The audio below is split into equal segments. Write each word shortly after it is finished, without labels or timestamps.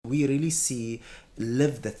We really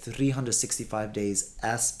live the 365 days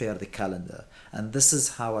as per the calendar. And this is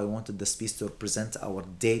how I wanted this piece to represent our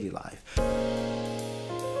daily life.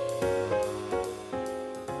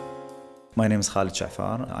 My name is Khalid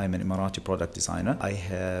Shafar. I'm an Emirati product designer. I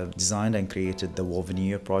have designed and created the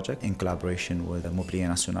Woven project in collaboration with Mobilier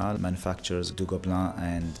National, manufacturers Du Gobelin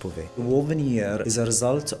and Pouvet. Woven is a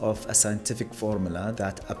result of a scientific formula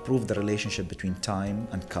that approved the relationship between time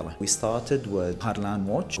and color. We started with Harlan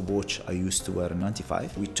watch, a watch I used to wear in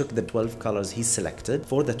 '95. We took the 12 colors he selected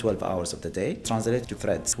for the 12 hours of the day, translated to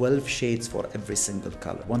threads, 12 shades for every single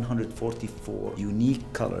color, 144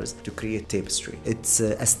 unique colors to create tapestry. It's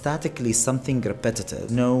aesthetically something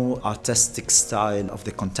repetitive, no artistic style of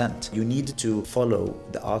the content. You need to follow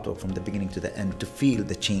the artwork from the beginning to the end to feel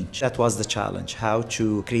the change. That was the challenge, how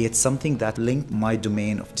to create something that linked my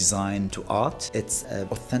domain of design to art. It's an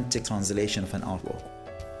authentic translation of an artwork.